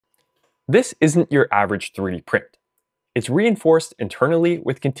This isn't your average 3D print. It's reinforced internally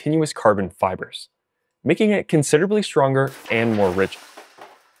with continuous carbon fibers, making it considerably stronger and more rigid.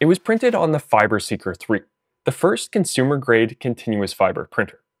 It was printed on the Fibreseeker 3, the first consumer-grade continuous fiber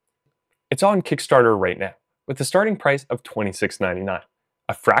printer. It's on Kickstarter right now, with a starting price of $26.99,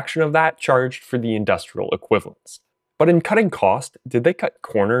 a fraction of that charged for the industrial equivalents. But in cutting cost, did they cut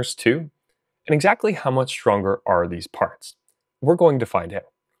corners too? And exactly how much stronger are these parts? We're going to find out.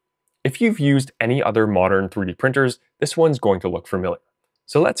 If you've used any other modern 3D printers, this one's going to look familiar.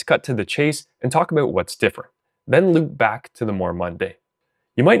 So let's cut to the chase and talk about what's different, then loop back to the more mundane.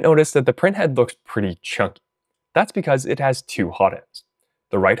 You might notice that the printhead looks pretty chunky. That's because it has two hot ends.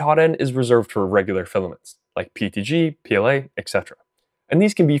 The right hot end is reserved for regular filaments, like PETG, PLA, etc. And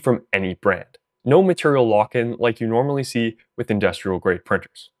these can be from any brand. No material lock-in like you normally see with industrial-grade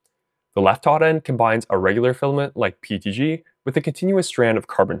printers. The left hot end combines a regular filament like PETG with a continuous strand of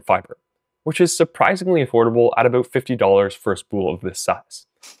carbon fiber, which is surprisingly affordable at about $50 for a spool of this size.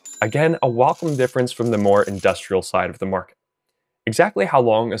 Again, a welcome difference from the more industrial side of the market. Exactly how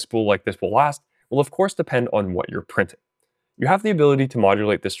long a spool like this will last will of course depend on what you're printing. You have the ability to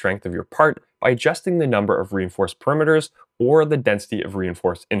modulate the strength of your part by adjusting the number of reinforced perimeters or the density of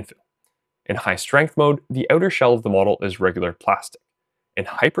reinforced infill. In high strength mode, the outer shell of the model is regular plastic. In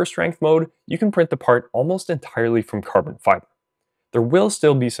hyper-strength mode, you can print the part almost entirely from carbon fiber. There will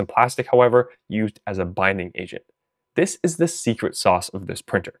still be some plastic, however, used as a binding agent. This is the secret sauce of this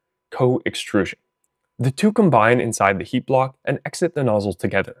printer, Co-Extrusion. The two combine inside the heat block and exit the nozzle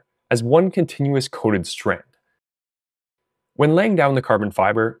together as one continuous coated strand. When laying down the carbon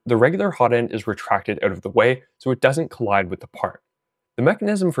fiber, the regular hot end is retracted out of the way so it doesn't collide with the part. The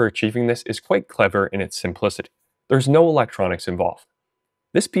mechanism for achieving this is quite clever in its simplicity. There's no electronics involved.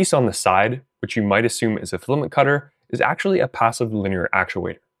 This piece on the side, which you might assume is a filament cutter, is actually a passive linear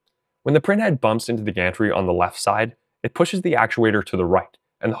actuator. When the printhead bumps into the gantry on the left side, it pushes the actuator to the right,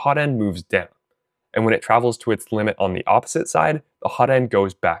 and the hot end moves down. And when it travels to its limit on the opposite side, the hot end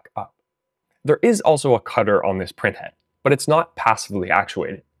goes back up. There is also a cutter on this printhead, but it's not passively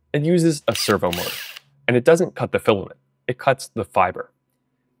actuated. It uses a servo motor, and it doesn't cut the filament, it cuts the fiber.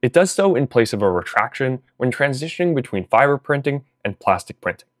 It does so in place of a retraction when transitioning between fiber printing and plastic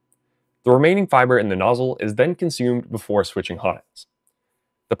printing. The remaining fiber in the nozzle is then consumed before switching hot ends.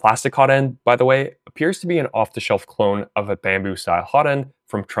 The plastic hot end, by the way, appears to be an off-the-shelf clone of a bamboo-style hot end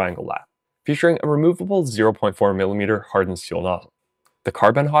from Triangle Lab, featuring a removable 0.4mm hardened steel nozzle. The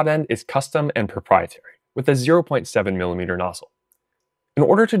carbon hot end is custom and proprietary, with a 0.7mm nozzle. In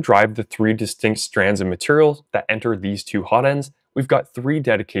order to drive the three distinct strands of materials that enter these two hot ends, we've got three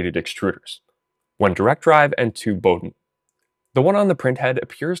dedicated extruders, one direct drive and two Bowden. The one on the printhead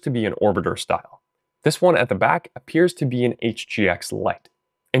appears to be an orbiter style. This one at the back appears to be an HGX Lite,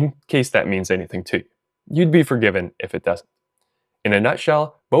 in case that means anything to you. You'd be forgiven if it doesn't. In a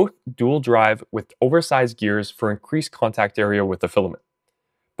nutshell, both dual drive with oversized gears for increased contact area with the filament.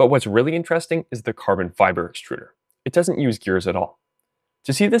 But what's really interesting is the carbon fiber extruder. It doesn't use gears at all.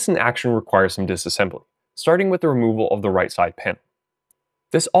 To see this in action requires some disassembly, starting with the removal of the right side panel.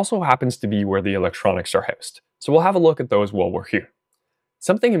 This also happens to be where the electronics are housed, so we'll have a look at those while we're here.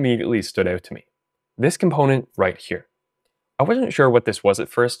 Something immediately stood out to me. This component right here. I wasn't sure what this was at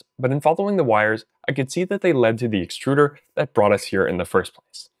first, but in following the wires, I could see that they led to the extruder that brought us here in the first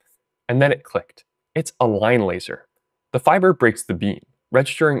place. And then it clicked. It's a line laser. The fiber breaks the beam,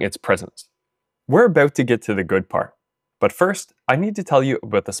 registering its presence. We're about to get to the good part. But first, I need to tell you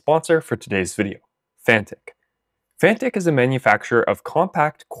about the sponsor for today's video, Fanttik. Fanttik is a manufacturer of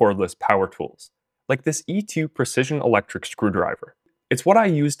compact cordless power tools, like this E2 precision electric screwdriver. It's what I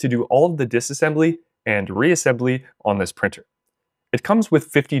use to do all of the disassembly and reassembly on this printer. It comes with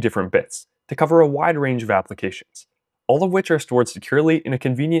 50 different bits to cover a wide range of applications, all of which are stored securely in a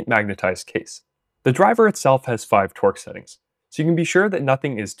convenient magnetized case. The driver itself has 5 torque settings, so you can be sure that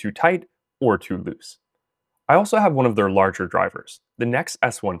nothing is too tight or too loose. I also have one of their larger drivers, the Nex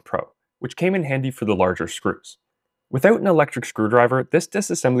S1 Pro, which came in handy for the larger screws. Without an electric screwdriver, this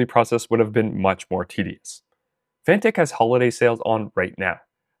disassembly process would have been much more tedious. Fanttik has holiday sales on right now,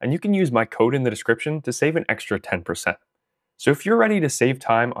 and you can use my code in the description to save an extra 10%. So if you're ready to save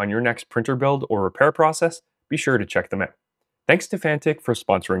time on your next printer build or repair process, be sure to check them out. Thanks to Fanttik for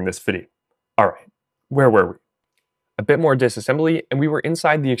sponsoring this video. Alright, where were we? A bit more disassembly and we were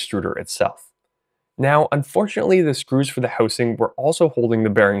inside the extruder itself. Now, unfortunately, the screws for the housing were also holding the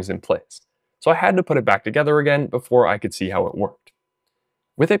bearings in place, so I had to put it back together again before I could see how it worked.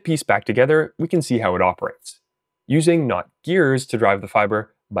 With it pieced back together, we can see how it operates, using not gears to drive the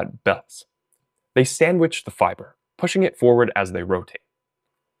fiber, but belts. They sandwich the fiber, pushing it forward as they rotate.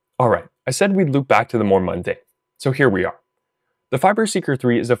 Alright, I said we'd loop back to the more mundane, so here we are. The Fibreseeker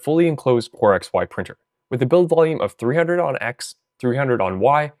 3 is a fully enclosed Core XY printer, with a build volume of 300 on X, 300 on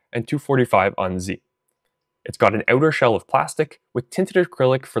Y, and 245 on Z. It's got an outer shell of plastic with tinted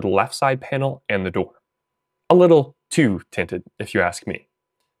acrylic for the left side panel and the door. A little too tinted, if you ask me.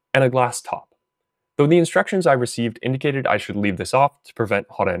 And a glass top, though the instructions I received indicated I should leave this off to prevent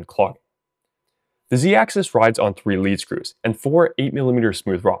hot end clogging. The Z-axis rides on 3 lead screws and 4 8mm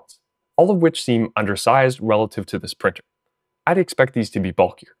smooth rods, all of which seem undersized relative to this printer. I'd expect these to be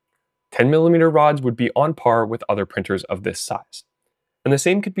bulkier. 10mm rods would be on par with other printers of this size. And the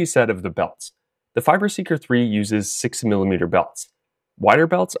same could be said of the belts. The Fibreseeker 3 uses 6mm belts. Wider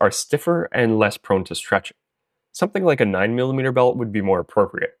belts are stiffer and less prone to stretching. Something like a 9mm belt would be more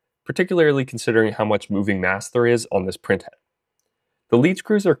appropriate, particularly considering how much moving mass there is on this printhead. The lead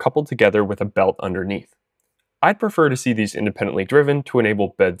screws are coupled together with a belt underneath. I'd prefer to see these independently driven to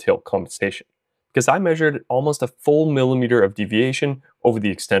enable bed tilt compensation, because I measured almost a full millimeter of deviation over the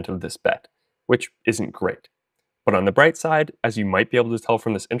extent of this bed, which isn't great. But on the bright side, as you might be able to tell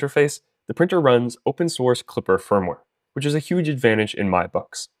from this interface, the printer runs open source Clipper firmware, which is a huge advantage in my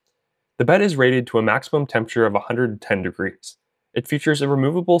books. The bed is rated to a maximum temperature of 110 degrees. It features a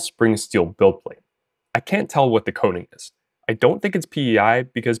removable spring steel build plate. I can't tell what the coating is. I don't think it's PEI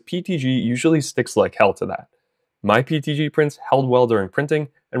because PTG usually sticks like hell to that. My PTG prints held well during printing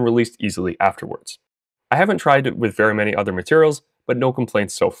and released easily afterwards. I haven't tried it with very many other materials, but no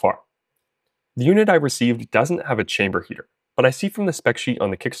complaints so far. The unit I received doesn't have a chamber heater, but I see from the spec sheet on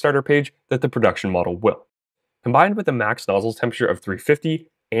the Kickstarter page that the production model will. Combined with a max nozzle temperature of 350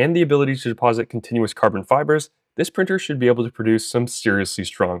 and the ability to deposit continuous carbon fibers, this printer should be able to produce some seriously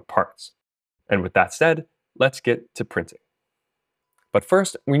strong parts. And with that said, let's get to printing. But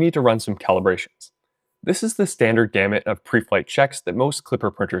first, we need to run some calibrations. This is the standard gamut of pre-flight checks that most Clipper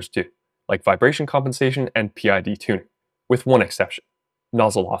printers do, like vibration compensation and PID tuning, with one exception: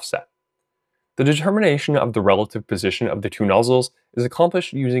 nozzle offset. The determination of the relative position of the two nozzles is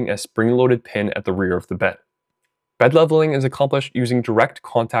accomplished using a spring-loaded pin at the rear of the bed. Bed leveling is accomplished using direct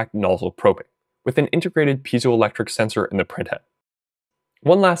contact nozzle probing, with an integrated piezoelectric sensor in the printhead.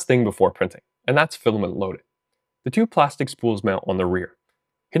 One last thing before printing, and that's filament loading. The two plastic spools mount on the rear.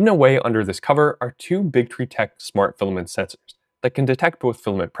 Hidden away under this cover are two Bigtree Tech smart filament sensors that can detect both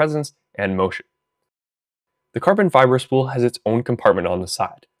filament presence and motion. The carbon fiber spool has its own compartment on the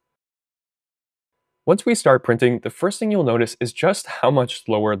side. Once we start printing, the first thing you'll notice is just how much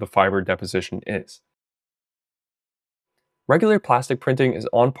slower the fiber deposition is. Regular plastic printing is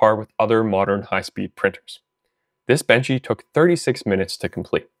on par with other modern high-speed printers. This Benchy took 36 minutes to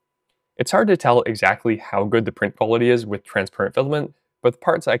complete. It's hard to tell exactly how good the print quality is with transparent filament, but the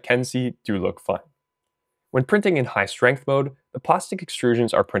parts I can see do look fine. When printing in high strength mode, the plastic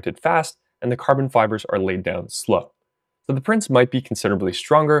extrusions are printed fast and the carbon fibers are laid down slow. So the prints might be considerably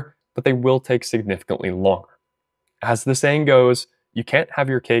stronger, but they will take significantly longer. As the saying goes, you can't have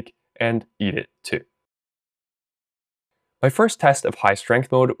your cake and eat it too. My first test of high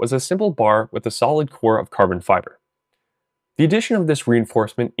strength mode was a simple bar with a solid core of carbon fiber. The addition of this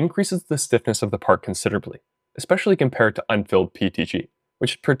reinforcement increases the stiffness of the part considerably, especially compared to unfilled PTG,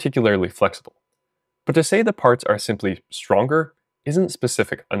 which is particularly flexible. But to say the parts are simply stronger isn't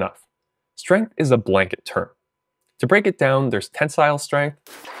specific enough. Strength is a blanket term. To break it down, there's tensile strength,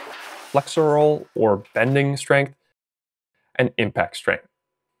 flexural or bending strength, and impact strength.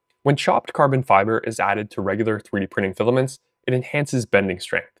 When chopped carbon fiber is added to regular 3D printing filaments, it enhances bending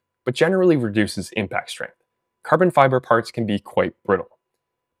strength, but generally reduces impact strength. Carbon fiber parts can be quite brittle.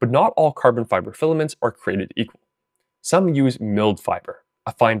 But not all carbon fiber filaments are created equal. Some use milled fiber,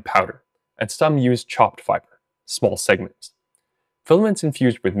 a fine powder, and some use chopped fiber, small segments. Filaments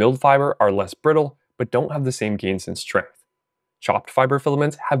infused with milled fiber are less brittle, but don't have the same gains in strength. Chopped fiber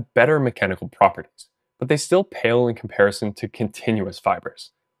filaments have better mechanical properties, but they still pale in comparison to continuous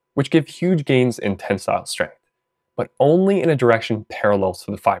fibers, which give huge gains in tensile strength, but only in a direction parallel to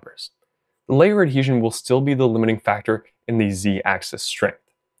the fibers. The layer adhesion will still be the limiting factor in the Z-axis strength.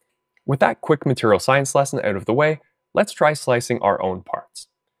 With that quick material science lesson out of the way, let's try slicing our own parts.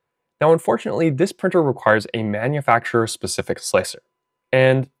 Now, unfortunately, this printer requires a manufacturer-specific slicer,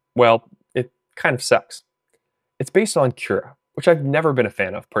 and, well, it kind of sucks. It's based on Cura, which I've never been a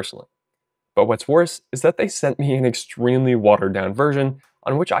fan of personally. But what's worse is that they sent me an extremely watered-down version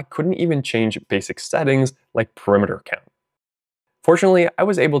on which I couldn't even change basic settings like perimeter count. Fortunately, I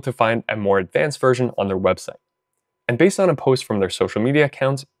was able to find a more advanced version on their website. And based on a post from their social media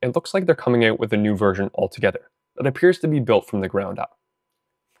accounts, it looks like they're coming out with a new version altogether that appears to be built from the ground up.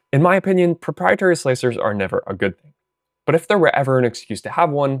 In my opinion, proprietary slicers are never a good thing. But if there were ever an excuse to have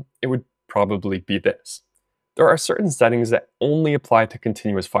one, it would probably be this. There are certain settings that only apply to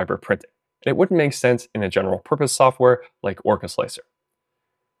continuous fiber printing, and it wouldn't make sense in a general purpose software like Orca Slicer.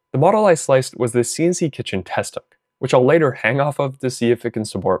 The model I sliced was the CNC Kitchen test hook, which I'll later hang off of to see if it can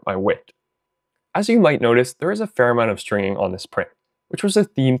support my weight. As you might notice, there is a fair amount of stringing on this print, which was a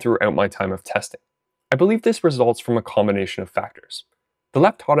theme throughout my time of testing. I believe this results from a combination of factors. The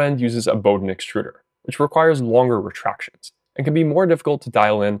left hot end uses a Bowden extruder, which requires longer retractions, and can be more difficult to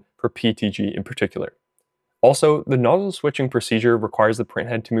dial in for PTG in particular. Also, the nozzle switching procedure requires the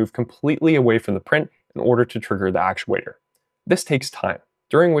printhead to move completely away from the print in order to trigger the actuator. This takes time,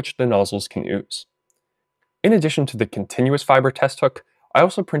 during which the nozzles can ooze. In addition to the continuous fiber test hook, I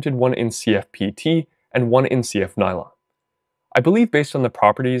also printed one in CFPT and one in CF nylon. I believe based on the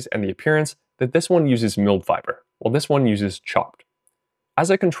properties and the appearance that this one uses milled fiber, while this one uses chopped. As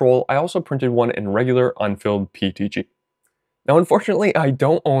a control, I also printed one in regular unfilled PTG. Now unfortunately, I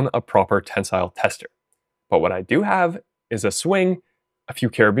don't own a proper tensile tester, but what I do have is a swing, a few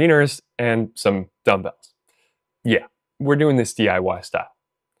carabiners, and some dumbbells. Yeah, we're doing this DIY style.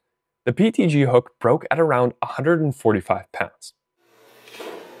 The PTG hook broke at around 145 pounds.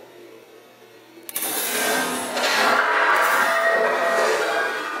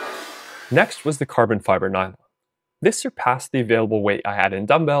 Next was the carbon fiber nylon. This surpassed the available weight I had in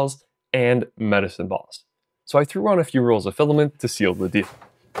dumbbells and medicine balls, so I threw on a few rolls of filament to seal the deal.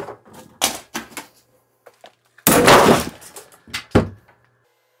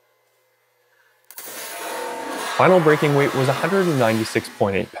 Final breaking weight was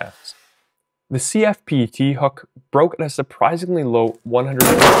 196.8 pounds. The CFPT hook broke at a surprisingly low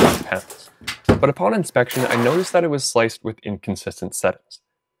 150 pounds, but upon inspection I noticed that it was sliced with inconsistent settings,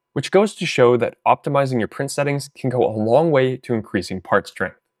 which goes to show that optimizing your print settings can go a long way to increasing part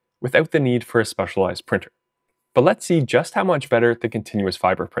strength, without the need for a specialized printer. But let's see just how much better the continuous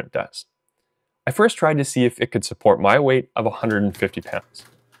fiber print does. I first tried to see if it could support my weight of 150 pounds.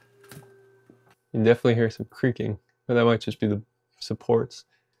 You can definitely hear some creaking, but that might just be the supports,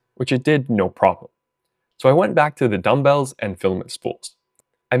 which it did no problem. So I went back to the dumbbells and filament spools.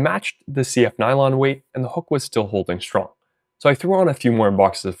 I matched the CF nylon weight and the hook was still holding strong, so I threw on a few more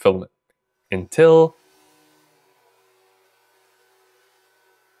boxes of filament, until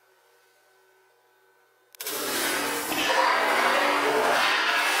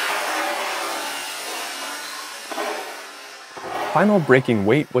final breaking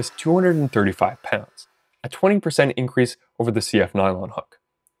weight was 235 pounds, a 20% increase over the CF nylon hook,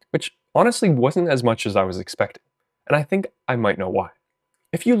 which honestly wasn't as much as I was expecting, and I think I might know why.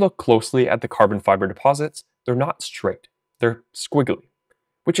 If you look closely at the carbon fiber deposits, they're not straight, they're squiggly,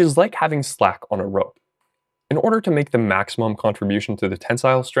 which is like having slack on a rope. In order to make the maximum contribution to the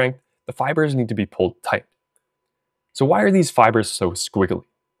tensile strength, the fibers need to be pulled tight. So why are these fibers so squiggly?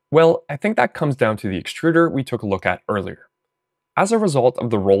 Well, I think that comes down to the extruder we took a look at earlier. As a result of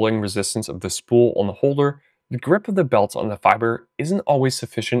the rolling resistance of the spool on the holder, the grip of the belts on the fiber isn't always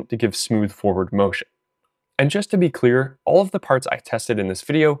sufficient to give smooth forward motion. And just to be clear, all of the parts I tested in this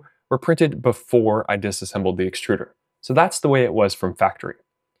video were printed before I disassembled the extruder, so that's the way it was from factory.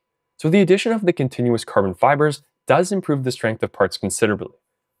 So the addition of the continuous carbon fibers does improve the strength of parts considerably,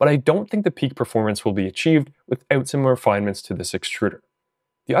 but I don't think the peak performance will be achieved without some refinements to this extruder.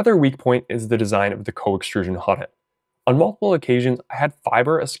 The other weak point is the design of the Co-Extrusion hothead. On multiple occasions, I had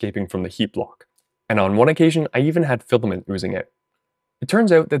fiber escaping from the heat block, and on one occasion, I even had filament oozing out. It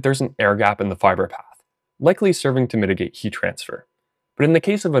turns out that there's an air gap in the fiber path, likely serving to mitigate heat transfer. But in the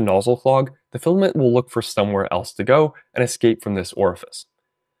case of a nozzle clog, the filament will look for somewhere else to go and escape from this orifice.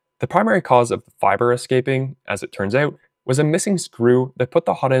 The primary cause of the fiber escaping, as it turns out, was a missing screw that put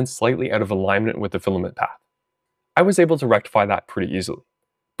the hot end slightly out of alignment with the filament path. I was able to rectify that pretty easily,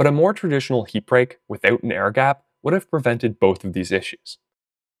 but a more traditional heat break without an air gap would have prevented both of these issues.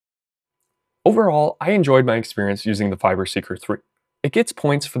 Overall, I enjoyed my experience using the Fibreseeker 3. It gets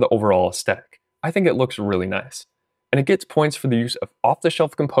points for the overall aesthetic. I think it looks really nice. And it gets points for the use of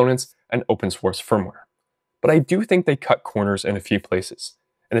off-the-shelf components and open source firmware. But I do think they cut corners in a few places.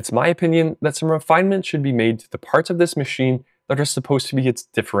 And it's my opinion that some refinements should be made to the parts of this machine that are supposed to be its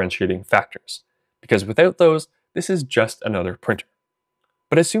differentiating factors. Because without those, this is just another printer.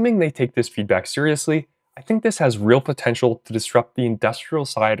 But assuming they take this feedback seriously, I think this has real potential to disrupt the industrial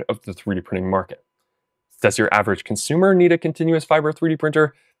side of the 3D printing market. Does your average consumer need a continuous fiber 3D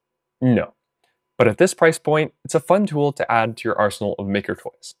printer? No. But at this price point, it's a fun tool to add to your arsenal of maker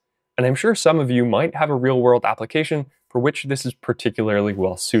toys. And I'm sure some of you might have a real-world application for which this is particularly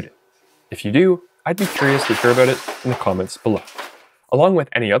well suited. If you do, I'd be curious to hear about it in the comments below, along with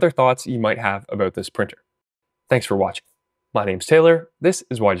any other thoughts you might have about this printer. Thanks for watching. My name's Taylor, this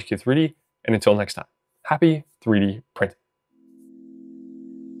is YGQ3D, And until next time, happy 3D printing.